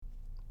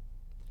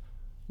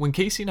When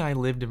Casey and I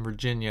lived in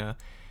Virginia,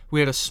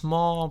 we had a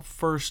small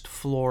first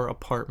floor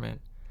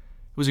apartment.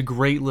 It was a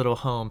great little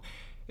home,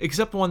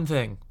 except one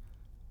thing.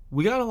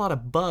 We got a lot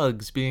of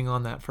bugs being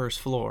on that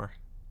first floor.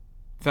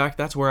 In fact,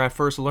 that's where I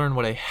first learned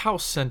what a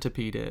house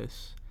centipede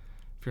is.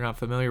 If you're not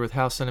familiar with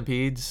house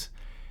centipedes,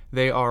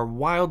 they are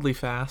wildly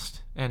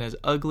fast and as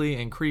ugly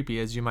and creepy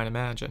as you might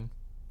imagine.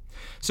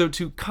 So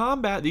to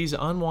combat these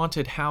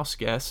unwanted house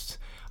guests,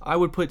 I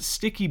would put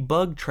sticky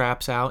bug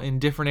traps out in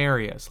different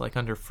areas, like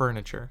under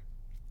furniture.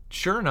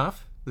 Sure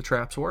enough, the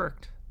traps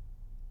worked.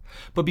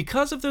 But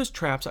because of those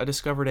traps, I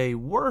discovered a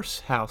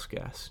worse house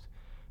guest,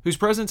 whose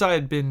presence I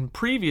had been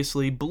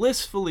previously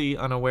blissfully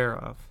unaware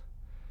of.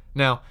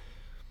 Now,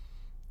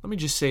 let me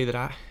just say that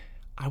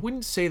I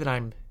wouldn't say that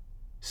I'm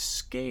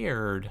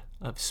scared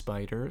of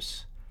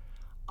spiders.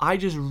 I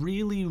just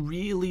really,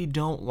 really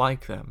don't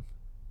like them.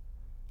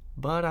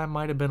 But I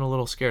might have been a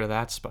little scared of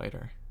that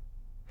spider.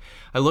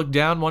 I looked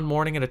down one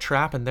morning at a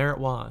trap, and there it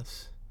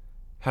was.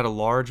 Had a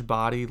large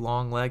body,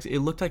 long legs. It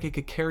looked like it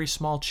could carry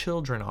small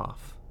children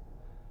off.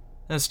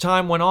 As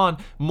time went on,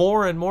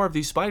 more and more of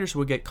these spiders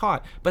would get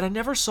caught, but I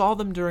never saw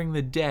them during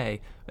the day,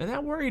 and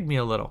that worried me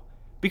a little.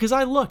 Because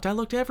I looked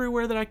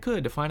everywhere that I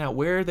could to find out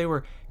where they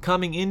were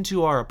coming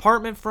into our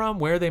apartment from,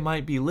 where they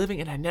might be living,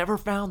 and I never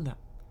found them.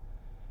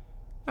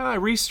 Now, I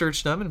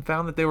researched them and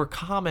found that they were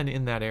common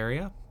in that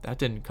area. That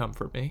didn't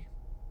comfort me.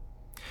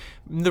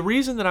 The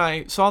reason that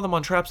I saw them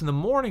on traps in the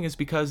morning is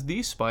because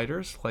these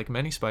spiders, like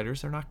many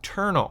spiders, they're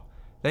nocturnal.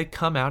 They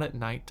come out at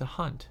night to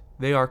hunt.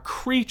 They are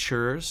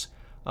creatures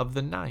of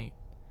the night.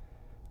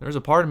 There was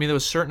a part of me that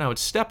was certain I would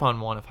step on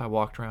one if I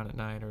walked around at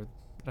night, or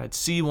that I'd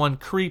see one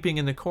creeping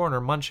in the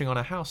corner munching on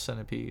a house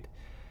centipede.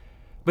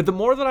 But the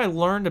more that I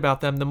learned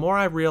about them, the more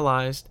I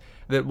realized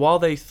that while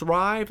they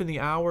thrive in the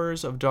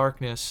hours of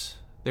darkness,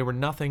 they were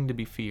nothing to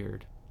be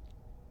feared.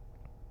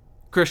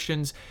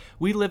 Christians,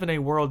 we live in a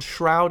world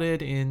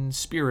shrouded in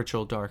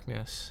spiritual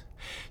darkness.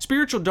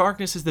 Spiritual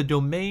darkness is the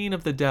domain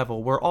of the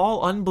devil, where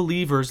all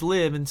unbelievers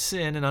live in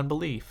sin and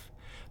unbelief.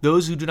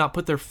 Those who do not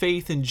put their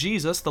faith in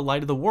Jesus, the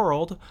light of the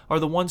world, are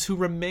the ones who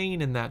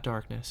remain in that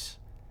darkness.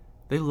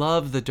 They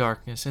love the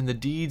darkness and the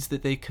deeds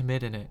that they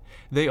commit in it.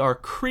 They are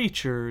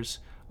creatures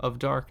of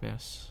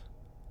darkness.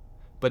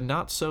 But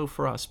not so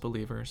for us,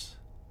 believers.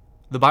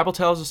 The Bible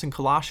tells us in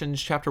Colossians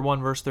chapter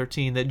 1, verse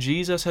 13, that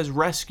Jesus has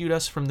rescued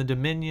us from the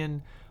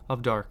dominion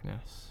of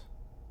darkness.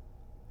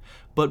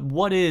 But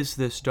what is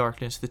this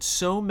darkness that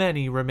so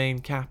many remain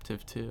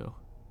captive to?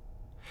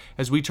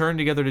 As we turn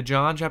together to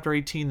John chapter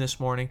 18 this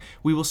morning,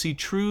 we will see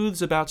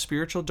truths about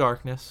spiritual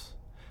darkness,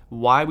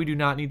 why we do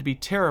not need to be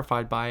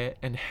terrified by it,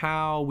 and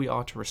how we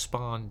ought to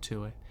respond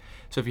to it.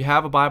 So if you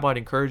have a Bible, I'd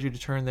encourage you to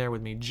turn there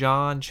with me.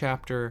 John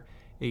chapter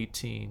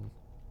 18.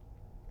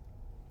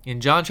 In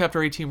John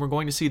chapter 18, we're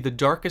going to see the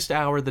darkest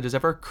hour that has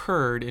ever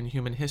occurred in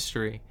human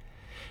history.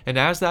 And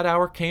as that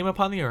hour came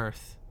upon the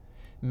earth,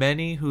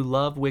 many who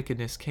love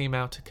wickedness came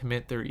out to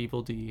commit their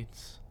evil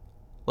deeds.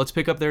 Let's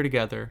pick up there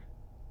together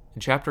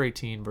in chapter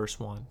 18, verse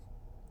 1.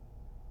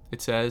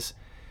 It says,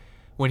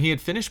 "When he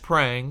had finished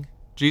praying,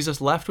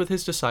 Jesus left with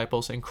his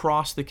disciples and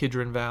crossed the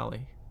Kidron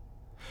Valley.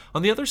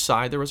 On the other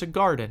side there was a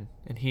garden,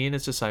 and he and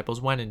his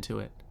disciples went into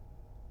it.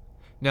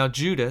 Now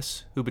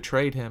Judas, who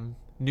betrayed him,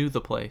 knew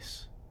the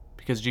place,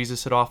 because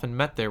Jesus had often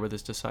met there with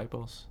his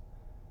disciples.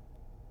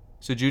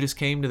 So Judas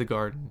came to the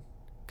garden,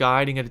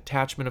 guiding a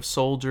detachment of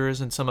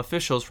soldiers and some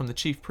officials from the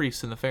chief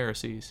priests and the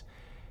Pharisees.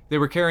 They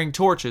were carrying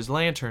torches,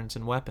 lanterns,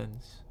 and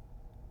weapons.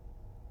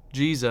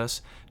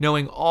 Jesus,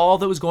 knowing all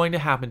that was going to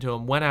happen to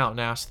him, went out and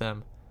asked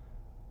them,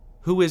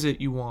 'Who is it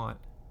you want?'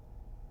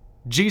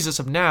 'Jesus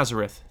of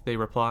Nazareth,' they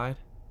replied.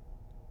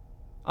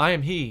 'I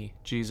am he,'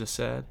 Jesus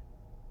said.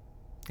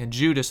 And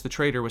Judas the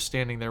traitor was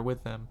standing there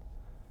with them.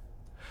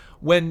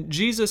 When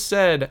Jesus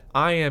said,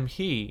 'I am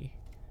he,'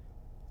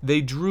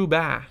 they drew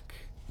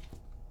back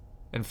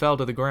and fell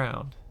to the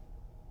ground.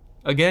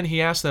 Again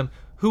he asked them,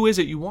 'Who is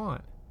it you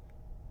want?'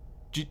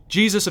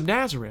 'Jesus of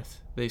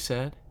Nazareth,' they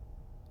said.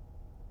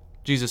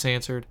 Jesus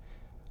answered,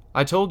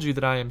 'I told you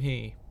that I am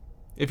he.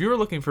 If you are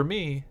looking for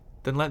me,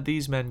 then let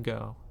these men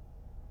go.'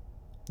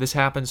 This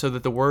happened so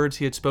that the words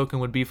he had spoken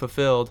would be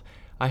fulfilled,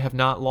 'I have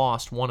not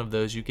lost one of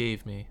those you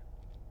gave me.'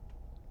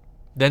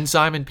 Then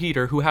Simon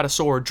Peter, who had a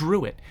sword,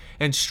 drew it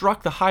and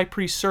struck the high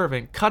priest's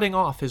servant, cutting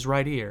off his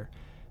right ear.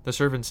 The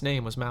servant's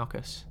name was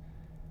Malchus.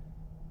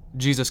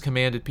 Jesus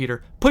commanded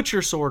Peter, 'Put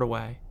your sword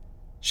away.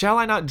 Shall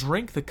I not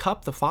drink the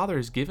cup the Father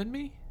has given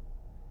me?'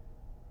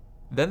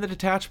 Then the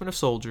detachment of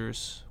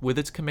soldiers, with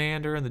its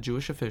commander and the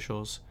Jewish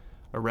officials,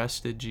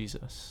 arrested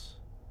Jesus."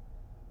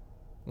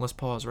 Let's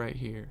pause right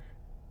here.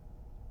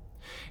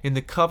 In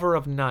the cover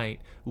of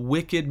night,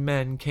 wicked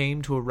men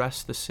came to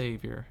arrest the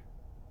Savior.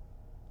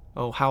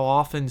 Oh, how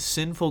often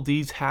sinful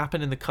deeds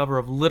happen in the cover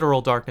of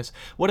literal darkness.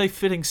 What a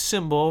fitting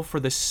symbol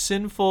for the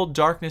sinful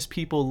darkness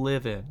people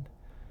live in.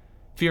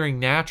 Fearing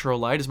natural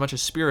light as much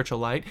as spiritual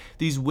light,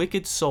 these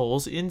wicked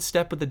souls, in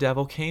step with the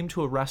devil, came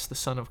to arrest the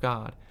Son of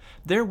God.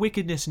 Their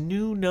wickedness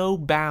knew no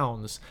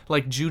bounds,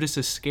 like Judas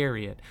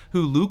Iscariot,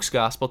 who Luke's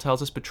gospel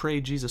tells us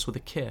betrayed Jesus with a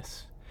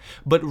kiss.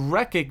 But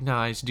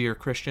recognize, dear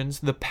Christians,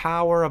 the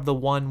power of the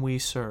one we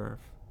serve.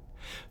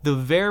 The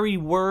very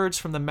words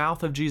from the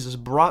mouth of Jesus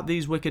brought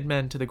these wicked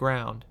men to the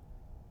ground.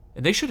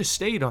 And they should have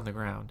stayed on the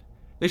ground.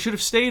 They should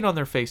have stayed on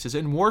their faces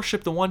and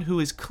worshiped the one who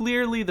is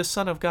clearly the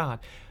Son of God.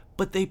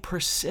 But they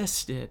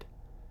persisted.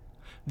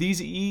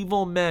 These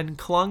evil men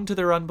clung to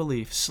their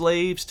unbelief,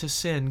 slaves to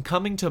sin,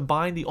 coming to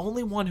bind the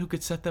only one who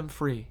could set them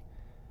free.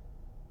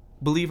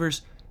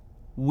 Believers,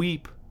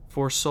 weep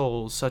for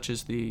souls such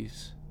as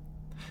these.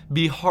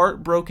 Be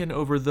heartbroken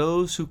over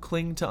those who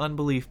cling to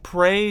unbelief.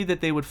 Pray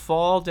that they would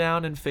fall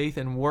down in faith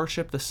and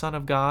worship the Son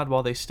of God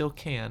while they still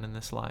can in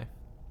this life.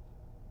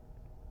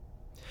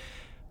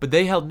 But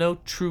they held no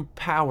true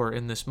power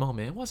in this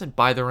moment. It wasn't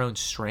by their own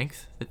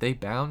strength that they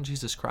bound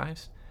Jesus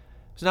Christ.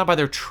 It was not by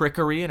their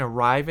trickery in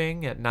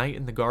arriving at night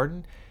in the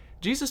garden.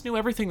 Jesus knew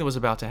everything that was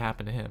about to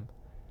happen to him.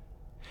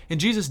 And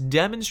Jesus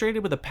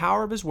demonstrated with the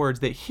power of his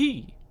words that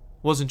he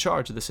was in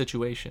charge of the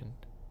situation.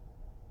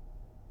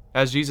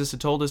 As Jesus had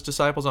told his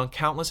disciples on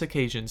countless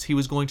occasions, he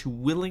was going to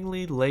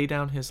willingly lay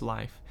down his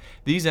life.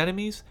 These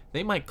enemies,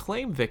 they might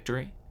claim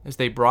victory as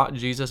they brought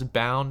Jesus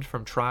bound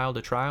from trial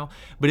to trial,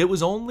 but it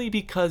was only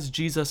because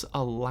Jesus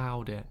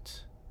allowed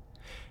it.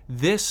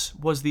 This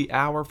was the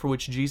hour for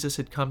which Jesus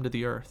had come to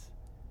the earth.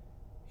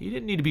 He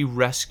didn't need to be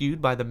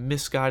rescued by the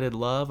misguided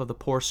love of the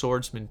poor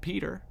swordsman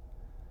Peter.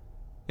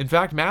 In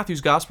fact,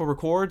 Matthew's gospel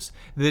records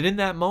that in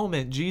that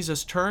moment,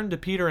 Jesus turned to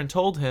Peter and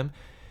told him,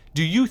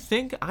 "Do you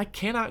think I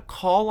cannot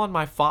call on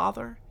my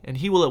Father, and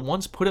he will at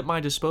once put at my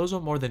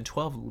disposal more than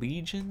 12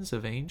 legions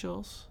of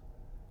angels?"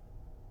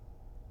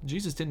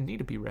 Jesus didn't need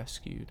to be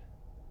rescued.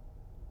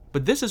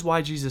 But this is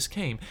why Jesus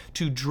came,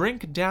 to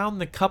drink down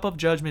the cup of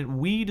judgment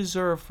we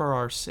deserve for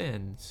our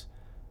sins,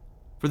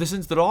 for the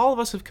sins that all of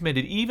us have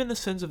committed, even the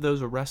sins of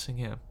those arresting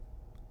him.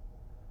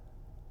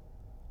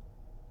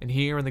 And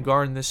here in the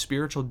garden, this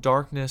spiritual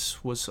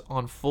darkness was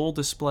on full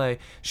display.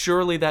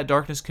 Surely that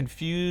darkness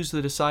confused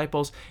the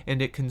disciples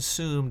and it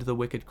consumed the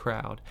wicked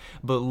crowd.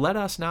 But let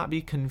us not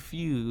be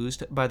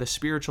confused by the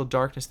spiritual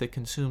darkness that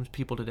consumes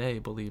people today,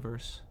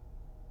 believers.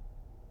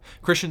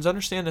 Christians,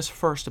 understand this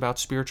first about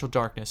spiritual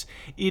darkness.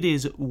 It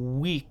is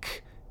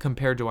weak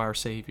compared to our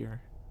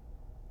Savior.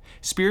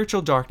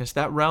 Spiritual darkness,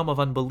 that realm of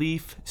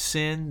unbelief,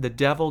 sin, the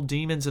devil,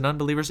 demons, and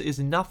unbelievers, is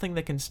nothing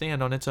that can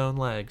stand on its own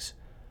legs.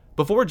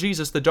 Before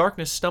Jesus, the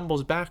darkness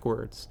stumbles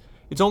backwards.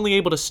 It's only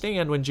able to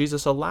stand when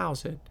Jesus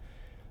allows it.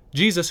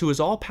 Jesus, who is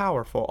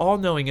all-powerful,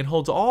 all-knowing, and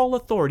holds all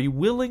authority,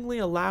 willingly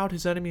allowed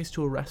his enemies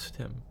to arrest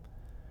him.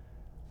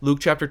 Luke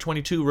chapter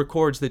 22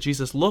 records that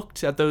Jesus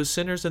looked at those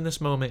sinners in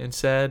this moment and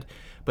said,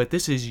 "But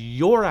this is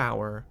your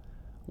hour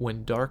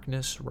when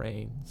darkness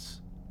reigns."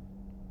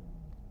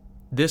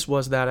 This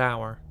was that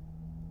hour,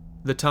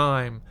 the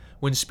time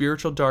when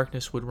spiritual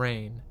darkness would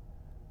reign.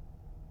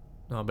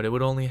 No, but it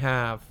would only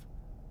have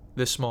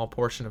this small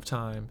portion of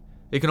time.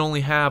 It can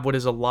only have what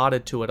is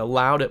allotted to it,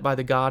 allowed it by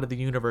the God of the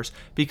universe,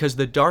 because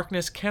the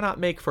darkness cannot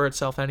make for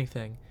itself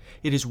anything.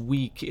 It is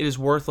weak, it is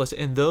worthless,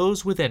 and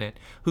those within it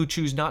who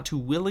choose not to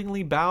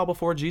willingly bow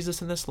before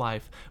Jesus in this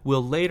life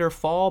will later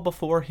fall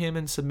before him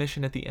in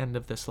submission at the end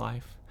of this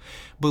life.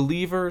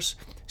 Believers,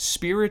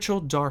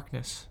 spiritual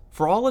darkness,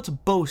 for all its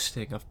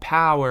boasting of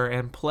power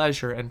and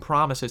pleasure and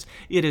promises,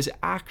 it is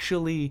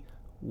actually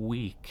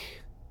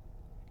weak.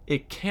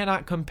 It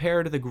cannot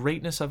compare to the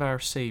greatness of our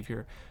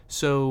Savior,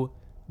 so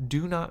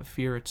do not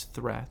fear its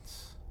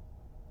threats.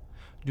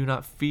 Do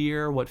not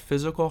fear what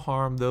physical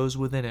harm those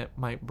within it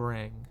might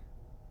bring.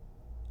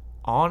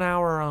 On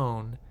our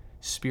own,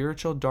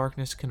 spiritual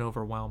darkness can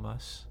overwhelm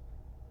us,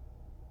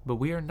 but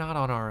we are not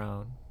on our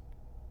own.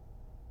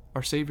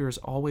 Our Savior is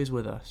always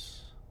with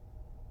us.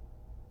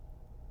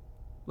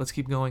 Let's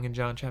keep going in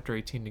John chapter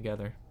 18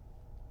 together.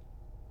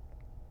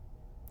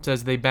 It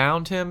says, "They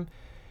bound him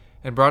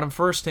and brought him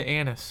first to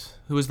Annas,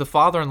 who was the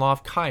father-in-law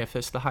of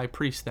Caiaphas, the high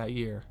priest that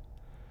year.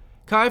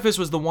 Caiaphas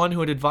was the one who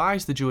had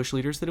advised the Jewish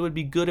leaders that it would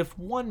be good if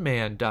one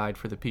man died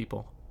for the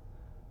people.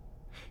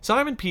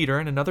 Simon Peter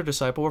and another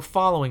disciple were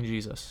following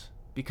Jesus.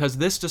 Because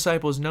this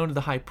disciple was known to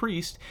the high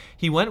priest,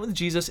 he went with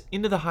Jesus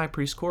into the high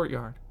priest's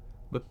courtyard.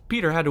 But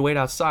Peter had to wait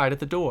outside at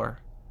the door.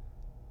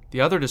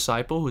 The other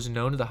disciple, who was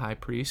known to the high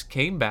priest,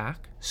 came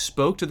back,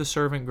 spoke to the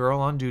servant girl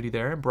on duty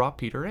there, and brought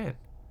Peter in.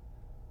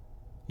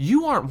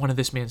 'You aren't one of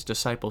this man's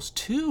disciples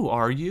too,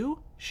 are you?'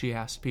 she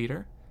asked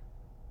Peter.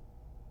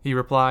 He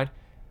replied,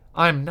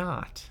 'I'm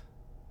not.'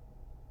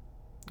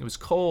 It was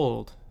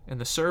cold, and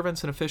the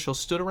servants and officials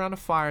stood around a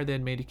fire they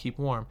had made to keep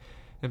warm,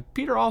 and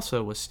Peter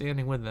also was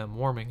standing with them,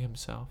 warming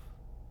himself.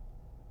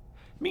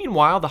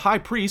 Meanwhile, the high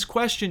priest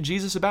questioned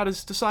Jesus about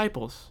his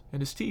disciples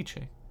and his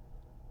teaching.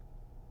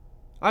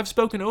 'I've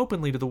spoken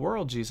openly to the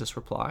world,' Jesus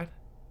replied.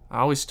 'I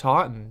always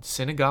taught in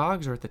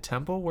synagogues or at the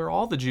temple where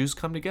all the Jews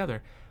come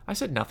together. I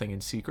said nothing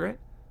in secret.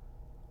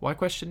 Why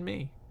question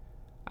me?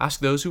 Ask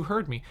those who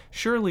heard me.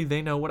 Surely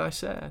they know what I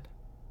said.'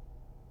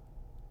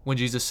 When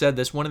Jesus said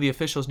this, one of the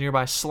officials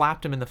nearby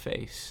slapped him in the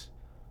face.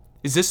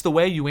 'Is this the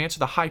way you answer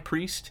the high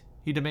priest?'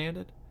 he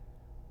demanded.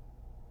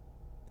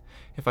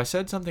 'If I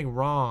said something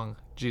wrong,'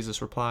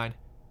 Jesus replied,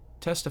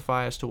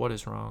 testify as to what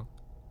is wrong.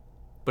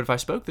 But if I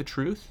spoke the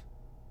truth,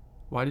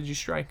 why did you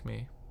strike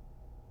me?"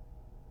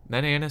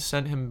 Then Annas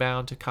sent him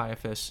bound to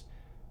Caiaphas,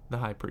 the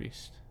high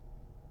priest.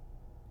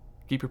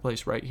 Keep your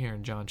place right here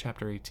in John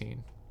chapter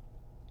 18.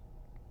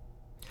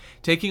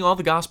 Taking all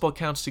the gospel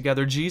accounts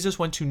together, Jesus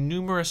went to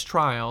numerous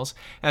trials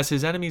as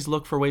his enemies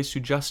looked for ways to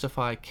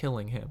justify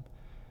killing him.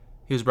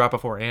 He was brought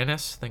before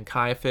Annas, then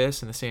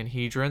Caiaphas and the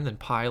Sanhedrin, then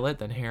Pilate,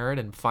 then Herod,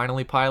 and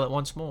finally Pilate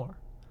once more.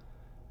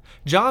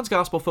 John's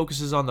gospel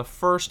focuses on the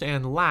first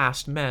and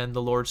last men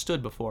the Lord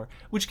stood before,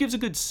 which gives a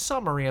good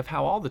summary of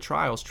how all the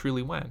trials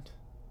truly went.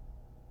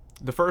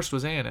 The first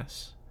was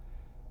Annas.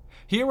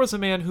 Here was a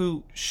man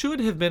who should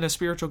have been a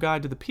spiritual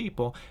guide to the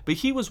people, but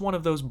he was one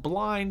of those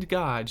blind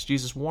guides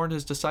Jesus warned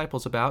his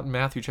disciples about in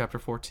Matthew chapter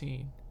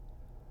 14.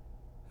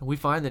 And we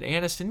find that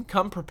Annas didn't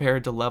come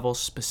prepared to level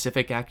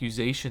specific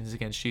accusations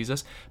against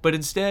Jesus, but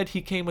instead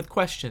he came with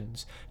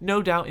questions,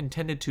 no doubt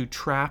intended to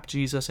trap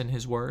Jesus in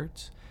his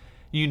words.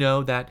 You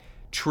know, that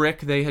trick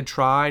they had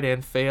tried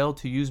and failed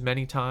to use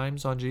many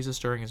times on Jesus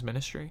during his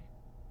ministry.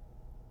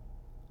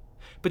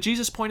 But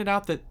Jesus pointed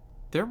out that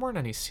there weren't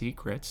any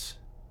secrets.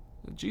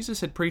 Jesus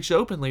had preached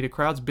openly to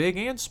crowds big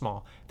and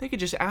small. They could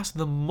just ask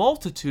the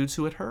multitudes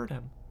who had heard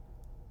him.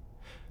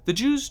 The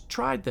Jews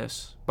tried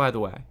this, by the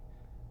way.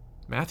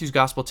 Matthew's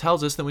gospel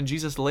tells us that when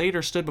Jesus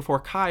later stood before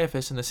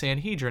Caiaphas and the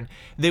Sanhedrin,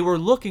 they were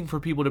looking for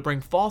people to bring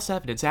false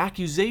evidence,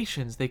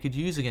 accusations they could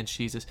use against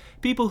Jesus.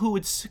 People who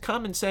would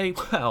come and say,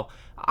 "Well,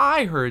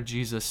 I heard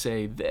Jesus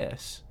say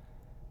this."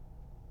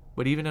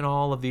 But even in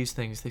all of these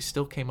things, they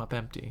still came up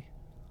empty.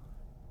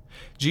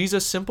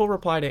 Jesus' simple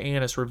reply to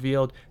Annas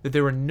revealed that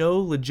there were no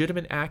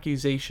legitimate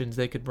accusations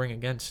they could bring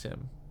against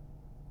him.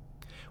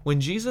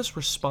 When Jesus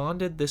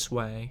responded this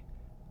way,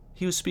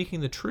 he was speaking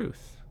the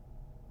truth,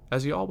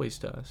 as he always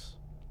does.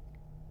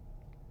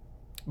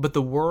 But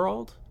the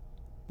world,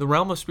 the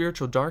realm of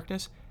spiritual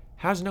darkness,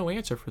 has no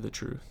answer for the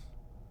truth.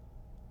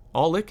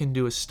 All it can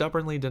do is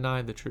stubbornly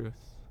deny the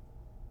truth.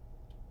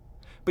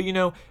 But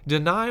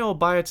denial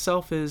by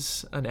itself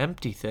is an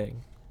empty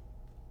thing.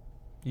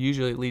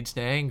 Usually it leads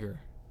to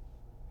anger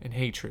and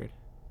hatred.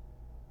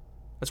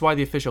 That's why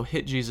the official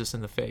hit Jesus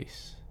in the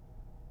face.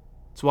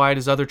 It's why at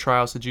his other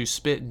trials the Jews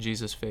spit in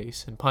Jesus'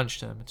 face and punched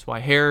him. It's why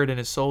Herod and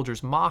his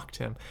soldiers mocked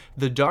him.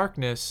 The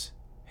darkness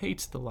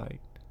hates the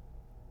light,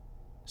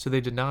 so they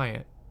deny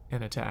it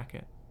and attack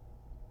it.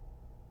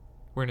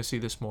 We're going to see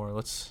this more.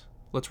 Let's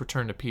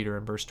return to Peter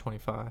in verse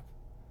 25.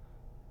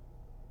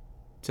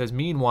 It says,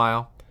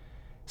 "Meanwhile,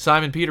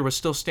 Simon Peter was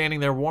still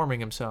standing there warming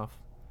himself.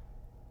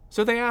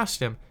 So they asked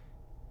him,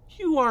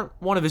 'You aren't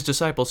one of his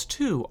disciples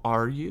too,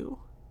 are you?'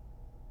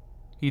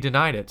 He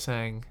denied it,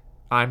 saying,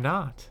 'I'm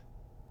not.'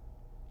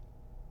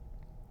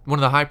 One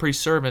of the high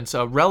priest's servants,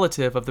 a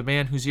relative of the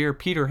man whose ear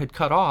Peter had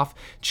cut off,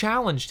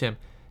 challenged him,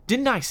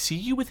 'Didn't I see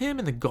you with him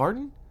in the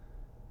garden?'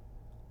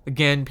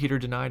 Again, Peter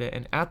denied it,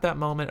 and at that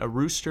moment a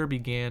rooster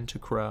began to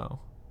crow."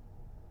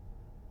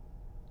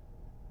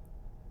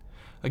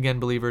 Again,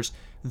 believers,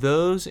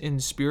 those in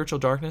spiritual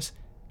darkness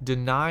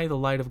deny the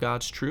light of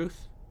God's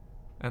truth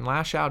and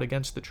lash out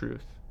against the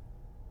truth.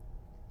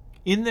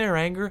 In their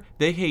anger,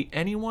 they hate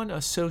anyone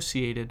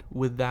associated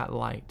with that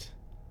light.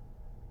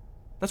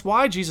 That's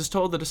why Jesus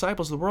told the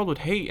disciples the world would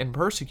hate and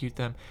persecute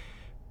them.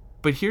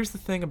 But here's the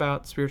thing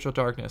about spiritual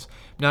darkness.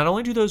 Not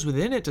only do those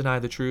within it deny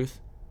the truth,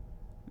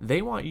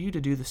 they want you to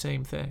do the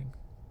same thing.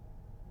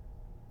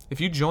 If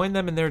you join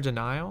them in their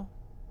denial,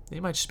 they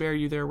might spare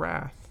you their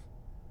wrath.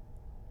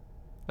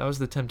 That was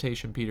the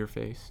temptation Peter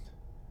faced.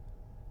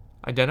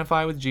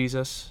 Identify with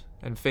Jesus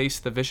and face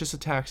the vicious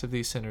attacks of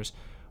these sinners,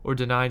 or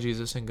deny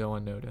Jesus and go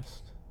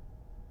unnoticed.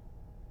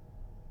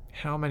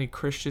 How many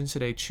Christians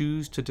today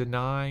choose to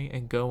deny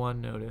and go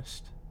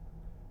unnoticed?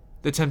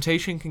 The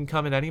temptation can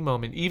come at any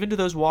moment, even to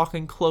those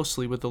walking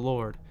closely with the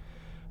Lord.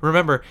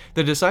 Remember,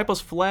 the disciples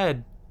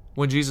fled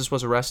when Jesus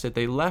was arrested.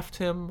 They left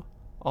him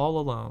all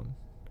alone.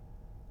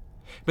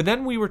 But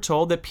then we were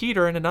told that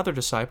Peter and another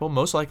disciple,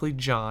 most likely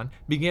John,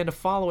 began to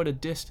follow at a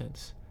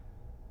distance.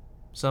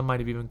 Some might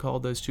have even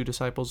called those two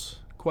disciples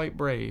quite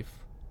brave.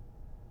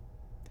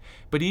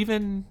 But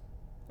even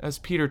as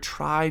Peter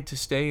tried to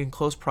stay in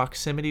close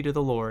proximity to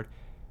the Lord,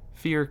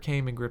 fear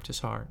came and gripped his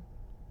heart.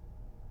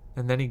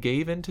 And then he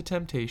gave in to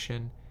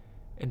temptation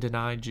and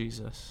denied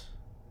Jesus.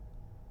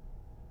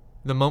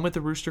 The moment the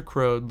rooster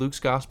crowed,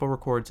 Luke's gospel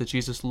records that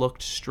Jesus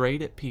looked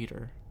straight at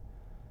Peter.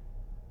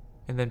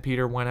 And then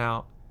Peter went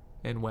out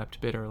and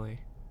wept bitterly.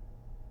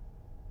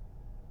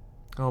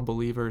 Oh,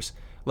 believers,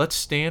 let's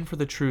stand for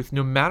the truth,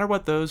 no matter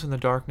what those in the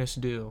darkness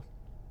do.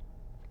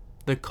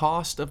 The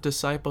cost of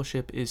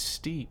discipleship is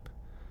steep.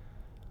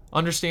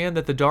 Understand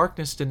that the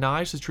darkness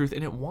denies the truth,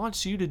 and it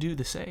wants you to do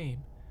the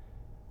same.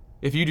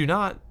 If you do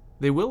not,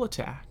 they will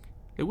attack.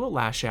 They will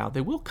lash out.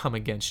 They will come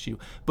against you.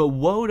 But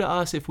woe to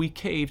us if we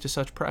cave to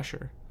such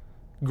pressure.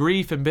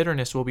 Grief and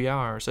bitterness will be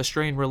ours, a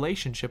strained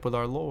relationship with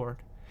our Lord.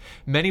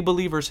 Many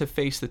believers have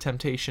faced the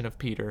temptation of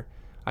Peter: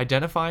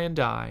 identify and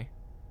die,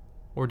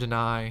 or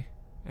deny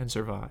and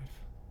survive.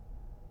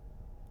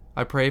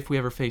 I pray if we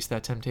ever face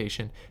that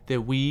temptation,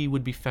 that we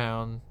would be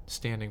found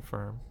standing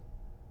firm.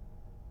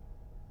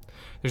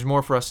 There's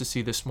more for us to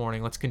see this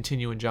morning. Let's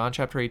continue in John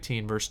chapter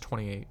 18, verse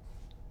 28.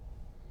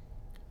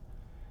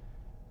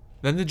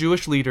 Then the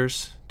Jewish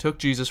leaders took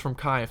Jesus from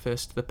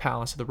Caiaphas to the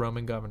palace of the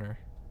Roman governor.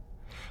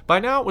 By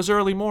now it was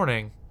early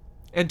morning,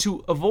 and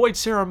to avoid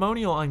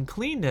ceremonial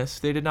uncleanness,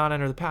 they did not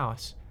enter the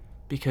palace,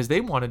 because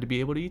they wanted to be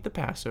able to eat the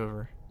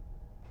Passover.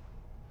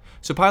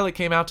 So Pilate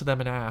came out to them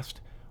and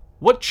asked,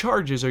 "What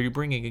charges are you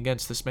bringing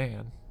against this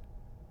man?"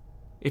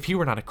 "If he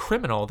were not a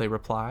criminal," they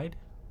replied,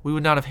 "we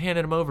would not have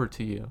handed him over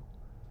to you."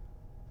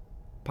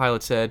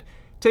 Pilate said,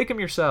 "Take him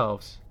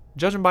yourselves,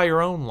 judge him by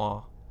your own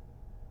law."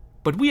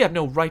 "But we have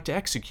no right to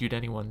execute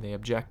anyone," they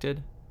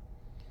objected.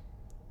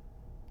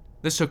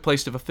 This took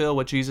place to fulfill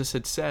what Jesus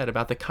had said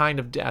about the kind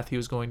of death he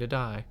was going to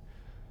die.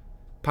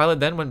 Pilate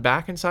then went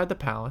back inside the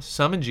palace,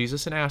 summoned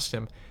Jesus, and asked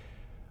him,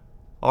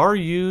 "Are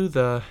you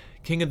the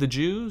King of the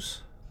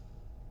Jews?"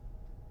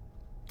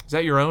 "Is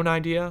that your own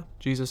idea?"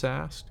 Jesus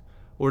asked.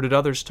 "Or did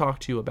others talk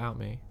to you about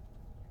me?"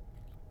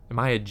 "Am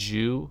I a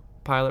Jew?"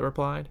 Pilate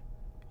replied.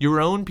 "Your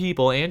own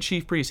people and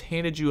chief priests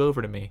handed you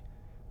over to me.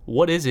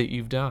 What is it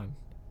you've done?"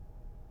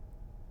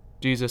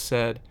 Jesus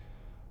said,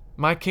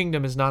 "My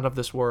kingdom is not of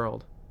this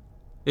world.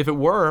 If it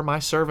were, my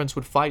servants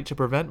would fight to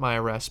prevent my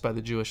arrest by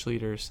the Jewish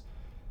leaders.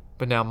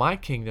 But now my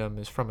kingdom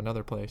is from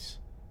another place."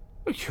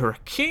 "You're a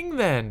king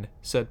then,"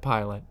 said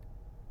Pilate.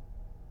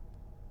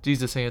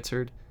 Jesus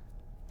answered,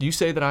 "You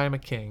say that I am a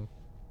king.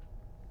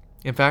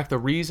 In fact, the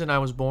reason I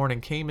was born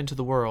and came into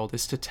the world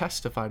is to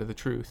testify to the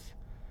truth.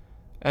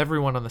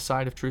 Everyone on the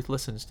side of truth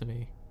listens to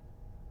me."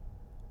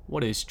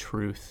 "What is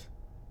truth?"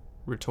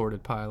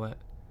 retorted Pilate.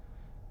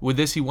 With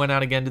this he went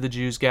out again to the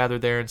Jews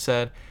gathered there and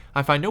said,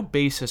 "I find no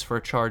basis for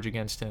a charge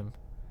against him.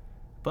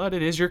 But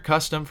it is your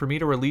custom for me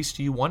to release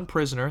to you one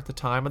prisoner at the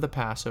time of the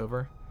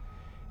Passover.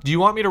 Do you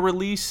want me to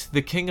release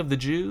the King of the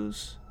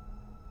Jews?"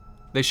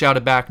 They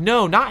shouted back,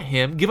 "No, not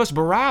him. Give us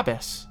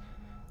Barabbas."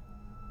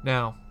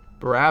 Now,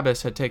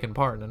 Barabbas had taken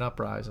part in an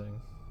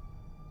uprising.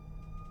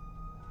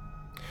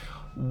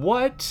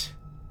 What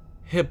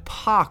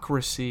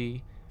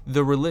hypocrisy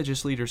the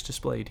religious leaders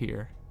displayed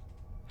here.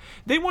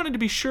 They wanted to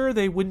be sure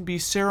they wouldn't be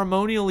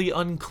ceremonially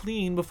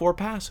unclean before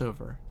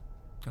Passover.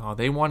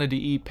 They wanted to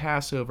eat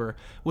Passover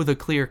with a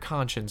clear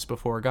conscience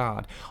before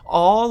God,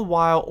 all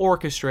while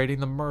orchestrating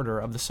the murder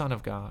of the Son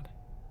of God.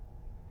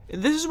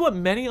 This is what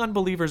many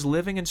unbelievers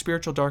living in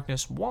spiritual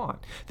darkness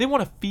want. They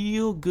want to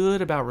feel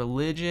good about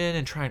religion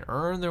and try and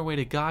earn their way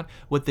to God.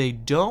 What they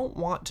don't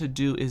want to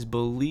do is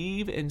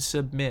believe and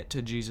submit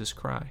to Jesus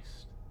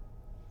Christ.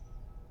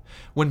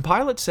 When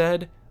Pilate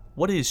said,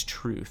 "What is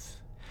truth?"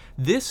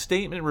 this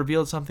statement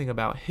revealed something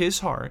about his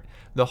heart,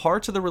 the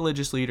hearts of the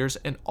religious leaders,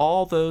 and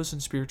all those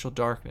in spiritual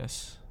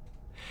darkness.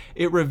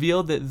 It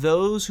revealed that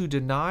those who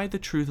deny the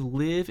truth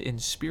live in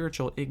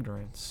spiritual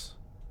ignorance.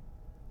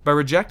 By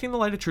rejecting the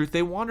light of truth,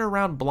 they wander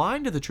around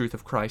blind to the truth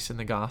of Christ and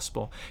the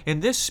gospel.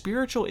 And this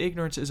spiritual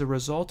ignorance is a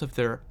result of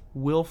their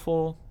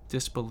willful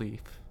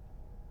disbelief.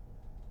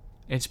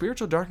 And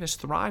spiritual darkness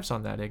thrives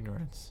on that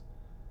ignorance.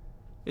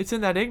 It's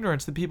in that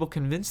ignorance that people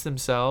convince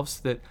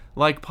themselves that,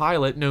 like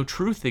Pilate, no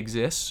truth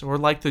exists, or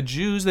like the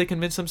Jews, they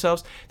convince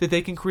themselves that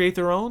they can create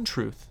their own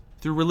truth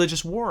through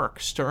religious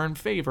works to earn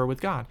favor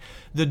with God.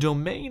 The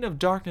domain of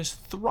darkness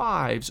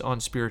thrives on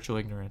spiritual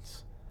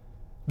ignorance.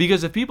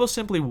 Because if people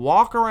simply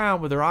walk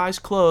around with their eyes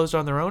closed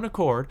on their own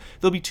accord,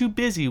 they'll be too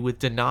busy with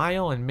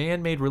denial and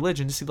man-made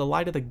religion to see the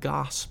light of the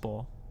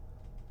gospel.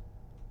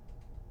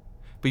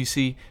 But you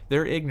see,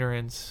 their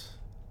ignorance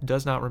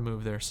does not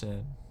remove their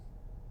sin.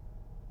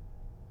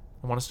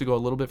 I want us to go a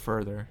little bit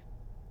further.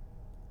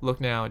 Look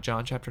now at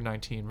John chapter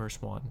 19,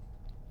 verse 1.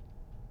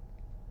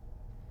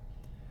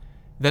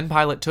 Then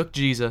Pilate took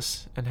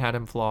Jesus and had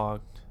him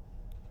flogged.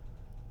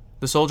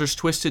 The soldiers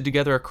twisted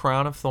together a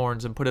crown of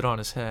thorns and put it on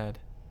his head.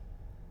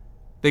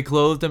 They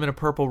clothed him in a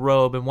purple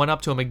robe and went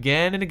up to him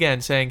again and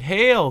again, saying,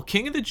 "Hail,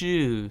 King of the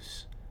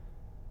Jews!"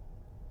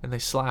 And they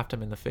slapped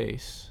him in the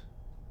face.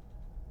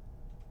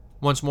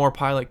 Once more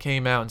Pilate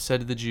came out and said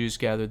to the Jews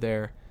gathered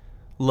there,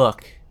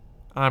 "Look,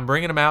 I'm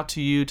bringing him out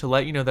to you to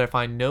let you know that I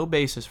find no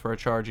basis for a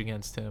charge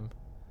against him."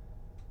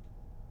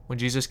 When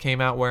Jesus came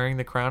out wearing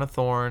the crown of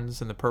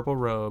thorns and the purple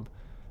robe,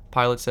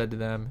 Pilate said to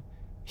them,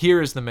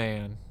 "Here is the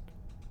man."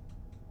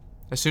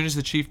 As soon as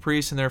the chief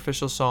priests and their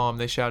officials saw him,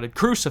 they shouted,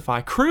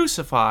 "Crucify!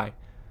 Crucify!"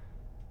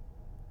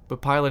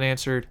 But Pilate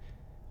answered,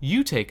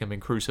 "You take him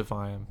and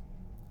crucify him.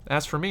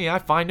 As for me, I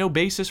find no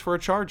basis for a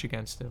charge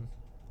against him."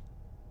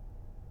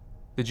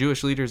 The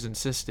Jewish leaders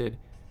insisted,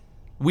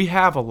 "We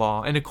have a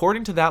law, and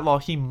according to that law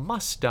he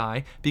must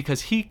die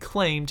because he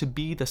claimed to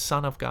be the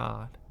Son of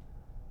God."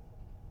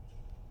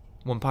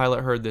 When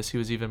Pilate heard this, he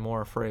was even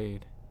more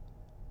afraid.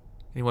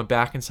 He went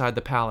back inside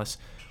the palace.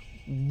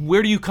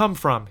 "Where do you come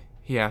from?"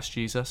 he asked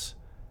Jesus.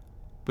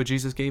 But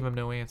Jesus gave him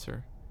no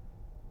answer.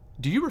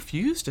 "Do you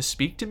refuse to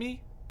speak to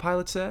me?"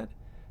 Pilate said.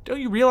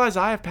 "Don't you realize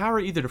I have power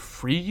either to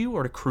free you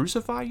or to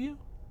crucify you?"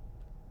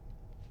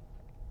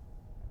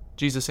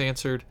 Jesus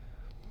answered,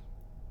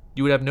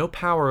 "You would have no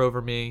power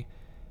over me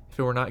if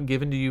it were not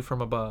given to you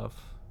from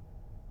above.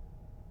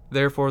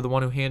 Therefore, the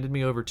one who handed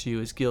me over to you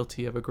is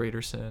guilty of a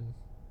greater sin."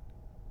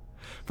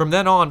 From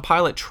then on,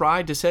 Pilate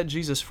tried to set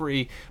Jesus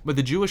free, but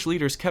the Jewish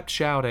leaders kept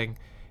shouting,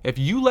 "If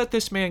you let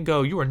this man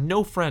go, you are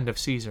no friend of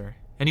Caesar.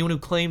 Anyone who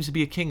claims to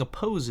be a king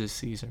opposes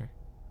Caesar."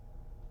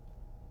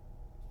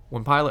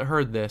 When Pilate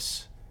heard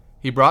this,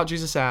 he brought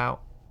Jesus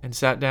out and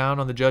sat down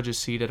on the judge's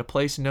seat at a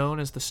place known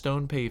as the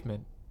Stone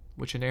Pavement,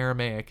 which in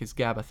Aramaic is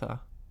Gabbatha.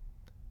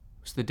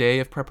 It was the day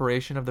of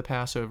preparation of the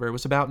Passover. It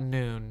was about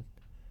noon.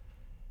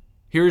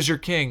 "Here is your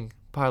king,"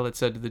 Pilate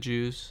said to the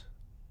Jews.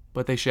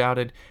 But they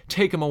shouted,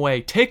 take him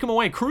away,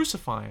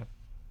 crucify him."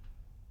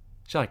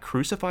 "Shall I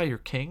crucify your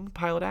king?"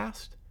 Pilate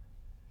asked.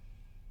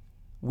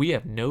 "We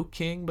have no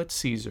king but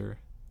Caesar,"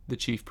 the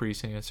chief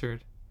priests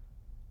answered.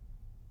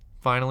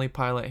 Finally,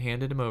 Pilate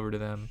handed him over to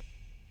them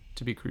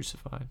to be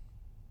crucified.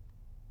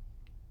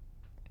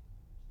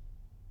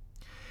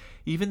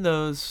 Even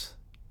those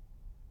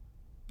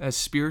as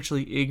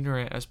spiritually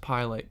ignorant as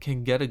Pilate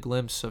can get a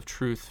glimpse of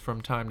truth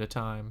from time to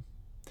time.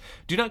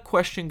 Do not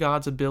question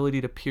God's ability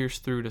to pierce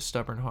through to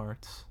stubborn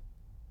hearts.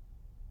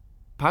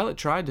 Pilate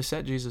tried to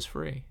set Jesus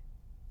free.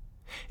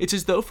 It's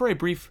as though for a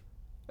brief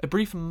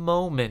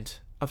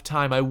moment of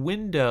time, a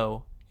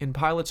window in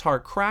Pilate's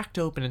heart cracked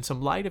open and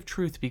some light of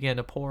truth began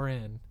to pour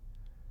in.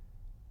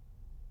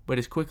 But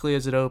as quickly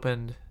as it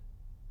opened,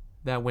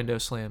 that window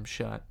slammed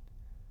shut.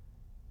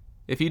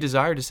 If he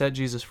desired to set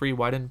Jesus free,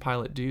 why didn't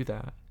Pilate do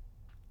that?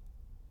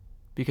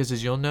 Because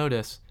as you'll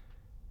notice,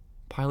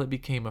 Pilate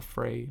became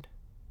afraid.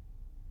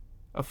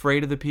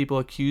 Afraid of the people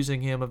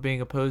accusing him of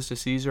being opposed to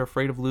Caesar,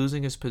 afraid of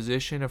losing his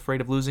position,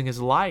 afraid of losing his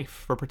life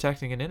for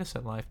protecting an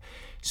innocent life.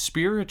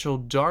 Spiritual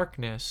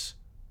darkness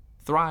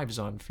thrives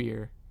on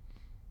fear.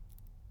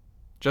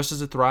 Just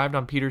as it thrived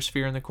on Peter's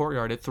fear in the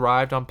courtyard, it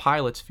thrived on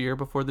Pilate's fear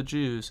before the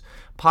Jews.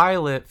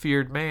 Pilate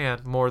feared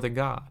man more than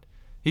God.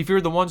 He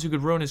feared the ones who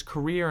could ruin his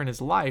career and his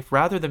life,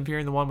 rather than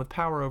fearing the one with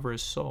power over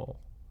his soul.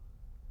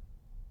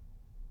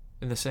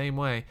 In the same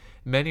way,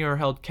 many are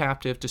held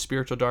captive to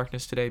spiritual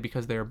darkness today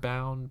because they are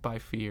bound by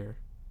fear.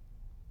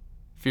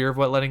 Fear of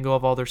what letting go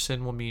of all their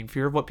sin will mean.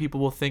 Fear of what people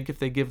will think if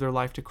they give their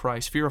life to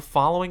Christ. Fear of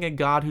following a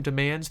God who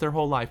demands their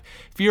whole life.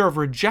 Fear of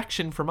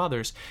rejection from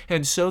others.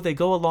 And so they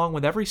go along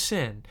with every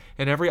sin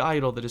and every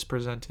idol that is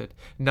presented,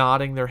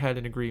 nodding their head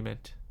in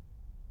agreement.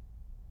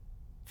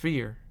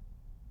 Fear.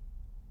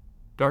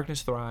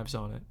 Darkness thrives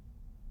on it.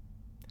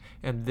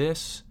 And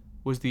this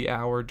was the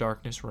hour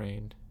darkness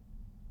reigned.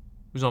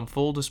 It was on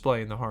full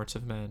display in the hearts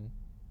of men.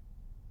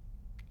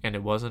 And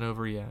it wasn't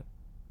over yet.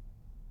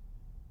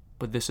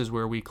 But this is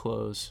where we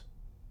close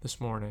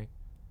this morning.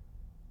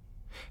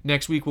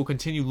 Next week, we'll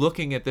continue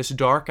looking at this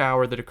dark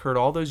hour that occurred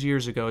all those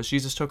years ago as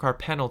Jesus took our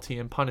penalty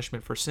and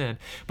punishment for sin.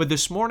 But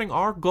this morning,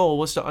 our goal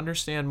was to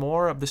understand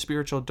more of the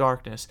spiritual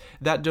darkness,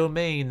 that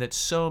domain that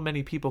so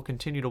many people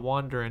continue to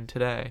wander in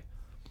today.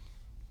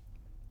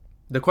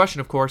 The question,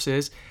 of course,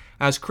 is,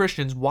 as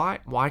Christians,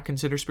 why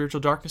consider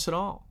spiritual darkness at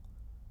all?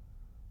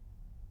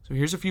 So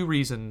here's a few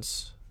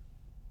reasons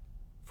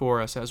for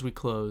us as we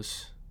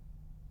close,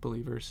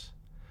 believers.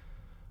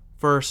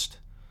 First,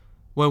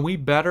 when we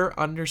better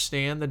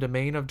understand the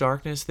domain of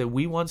darkness that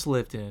we once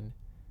lived in,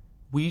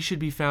 we should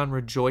be found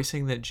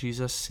rejoicing that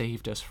Jesus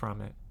saved us from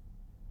it.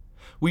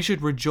 We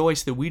should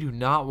rejoice that we do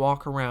not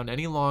walk around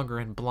any longer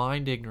in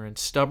blind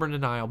ignorance, stubborn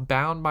denial,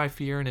 bound by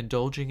fear, and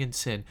indulging in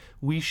sin.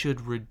 We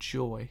should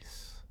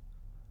rejoice.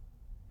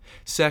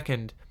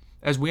 Second,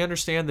 as we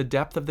understand the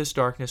depth of this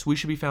darkness, we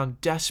should be found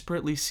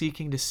desperately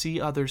seeking to see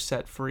others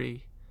set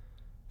free.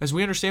 As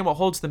we understand what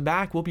holds them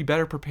back, we'll be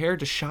better prepared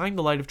to shine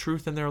the light of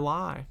truth in their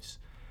lives.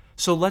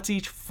 So let's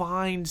each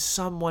find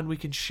someone we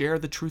can share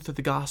the truth of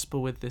the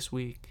gospel with this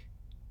week.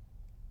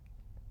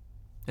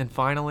 And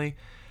finally,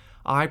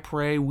 I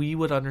pray we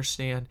would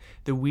understand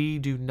that we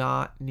do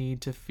not need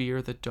to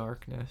fear the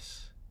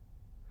darkness.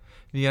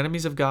 The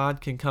enemies of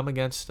God can come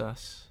against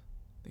us.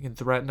 They can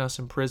threaten us,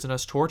 imprison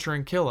us, torture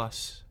and kill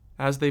us,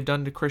 as they've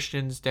done to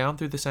Christians down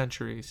through the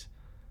centuries.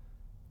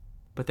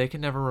 But they can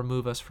never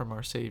remove us from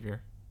our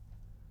Savior.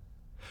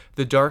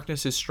 The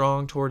darkness is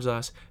strong towards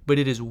us, but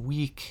it is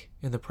weak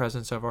in the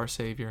presence of our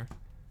Savior.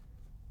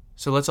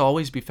 So let's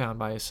always be found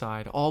by His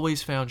side,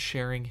 always found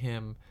sharing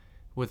Him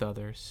with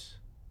others.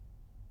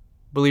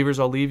 Believers,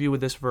 I'll leave you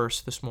with this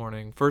verse this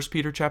morning. 1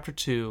 Peter chapter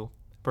 2,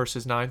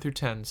 verses 9 through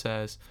 10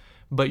 says,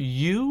 "But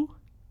you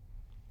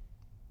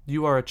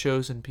are a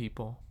chosen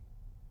people,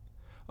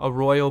 a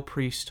royal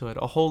priesthood,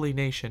 a holy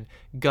nation,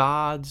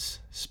 God's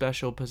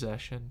special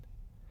possession,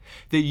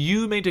 that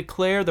you may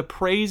declare the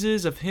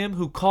praises of Him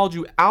who called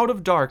you out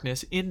of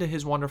darkness into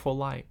His wonderful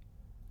light.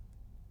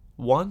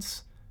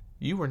 Once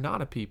you were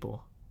not a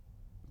people,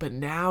 but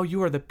now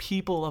you are the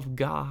people of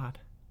God.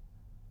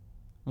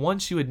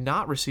 Once you had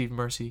not received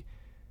mercy,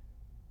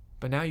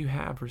 but now you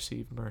have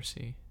received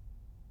mercy."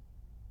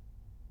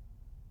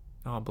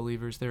 Oh,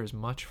 believers, there is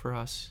much for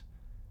us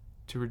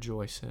to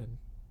rejoice in.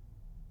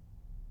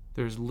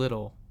 There is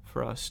little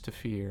for us to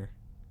fear.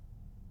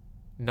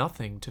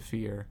 Nothing to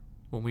fear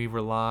when we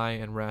rely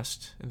and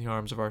rest in the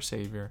arms of our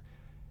Savior.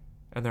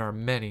 and there are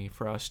many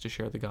for us to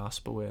share the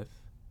gospel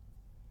with.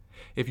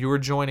 If you are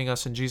joining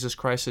us and Jesus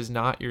Christ is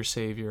not your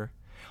Savior,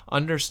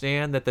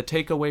 understand that the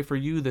takeaway for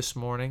you this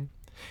morning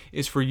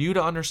is for you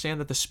to understand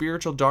that the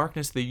spiritual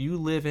darkness that you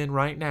live in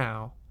right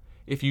now,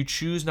 if you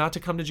choose not to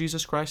come to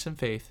Jesus Christ in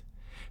faith,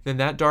 then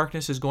that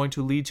darkness is going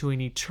to lead to an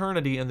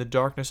eternity in the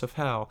darkness of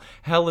hell.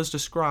 Hell is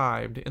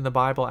described in the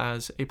Bible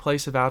as a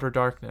place of outer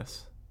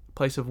darkness, a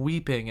place of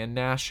weeping and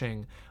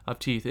gnashing of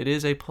teeth. It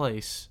is a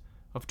place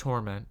of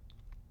torment.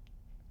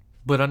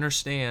 But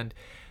understand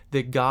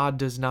that God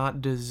does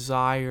not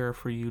desire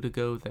for you to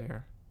go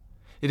there.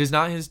 It is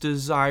not his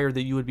desire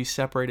that you would be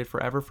separated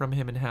forever from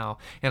him in hell.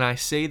 And I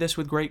say this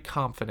with great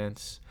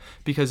confidence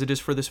because it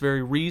is for this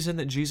very reason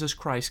that Jesus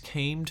Christ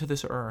came to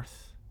this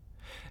earth.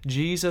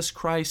 Jesus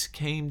Christ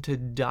came to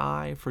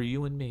die for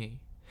you and me,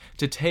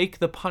 to take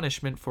the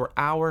punishment for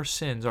our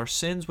sins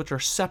which are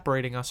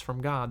separating us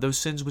from God, those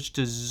sins which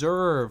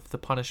deserve the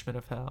punishment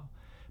of hell.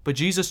 But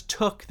Jesus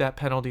took that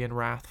penalty and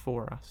wrath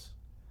for us.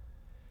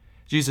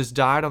 Jesus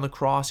died on the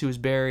cross, he was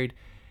buried,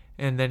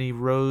 and then he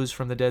rose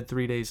from the dead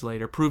 3 days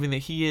later, proving that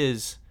he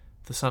is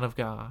the Son of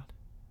God.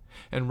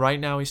 And right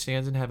now he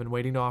stands in heaven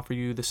waiting to offer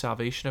you the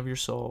salvation of your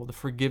soul, the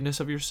forgiveness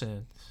of your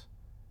sins,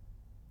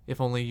 if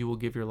only you will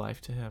give your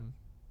life to him.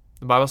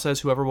 The Bible says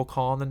whoever will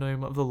call on the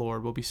name of the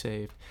Lord will be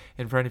saved.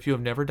 And friend, if you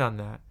have never done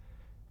that,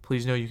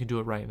 please know you can do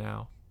it right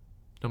now,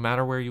 no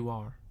matter where you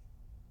are.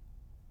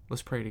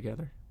 Let's pray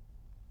together.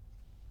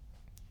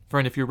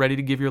 Friend, if you're ready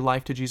to give your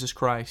life to Jesus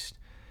Christ,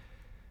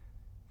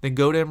 then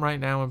go to him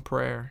right now in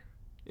prayer.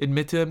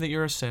 Admit to him that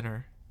you're a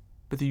sinner,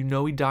 but that you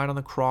know he died on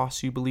the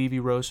cross, you believe he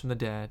rose from the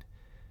dead,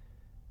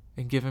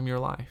 and give him your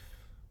life,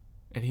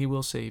 and he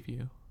will save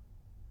you.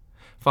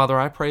 Father,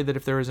 I pray that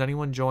if there is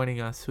anyone joining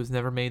us who has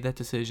never made that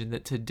decision,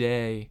 that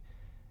today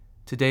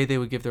they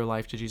would give their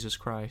life to Jesus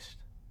Christ.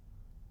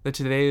 That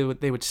today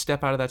they would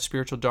step out of that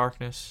spiritual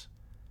darkness,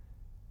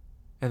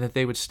 and that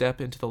they would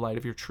step into the light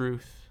of your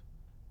truth,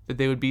 that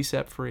they would be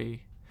set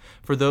free.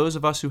 For those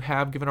of us who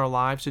have given our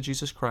lives to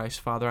Jesus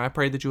Christ, Father, I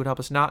pray that you would help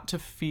us not to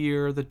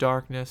fear the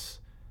darkness,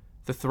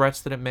 the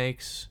threats that it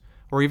makes,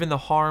 or even the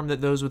harm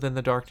that those within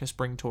the darkness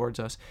bring towards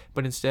us,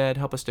 but instead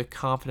help us to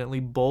confidently,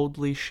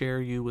 boldly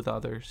share you with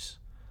others.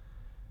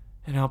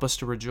 And help us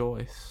to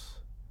rejoice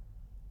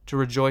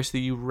that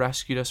you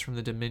rescued us from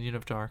the dominion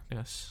of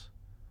darkness.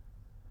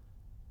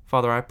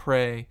 Father, I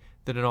pray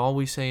that in all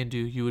we say and do,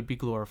 you would be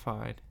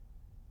glorified.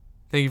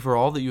 Thank you for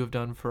all that you have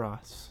done for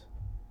us.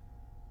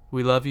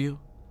 We love you,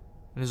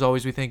 and as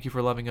always, we thank you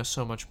for loving us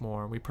so much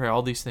more. We pray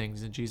all these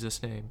things in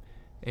Jesus' name.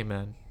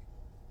 Amen.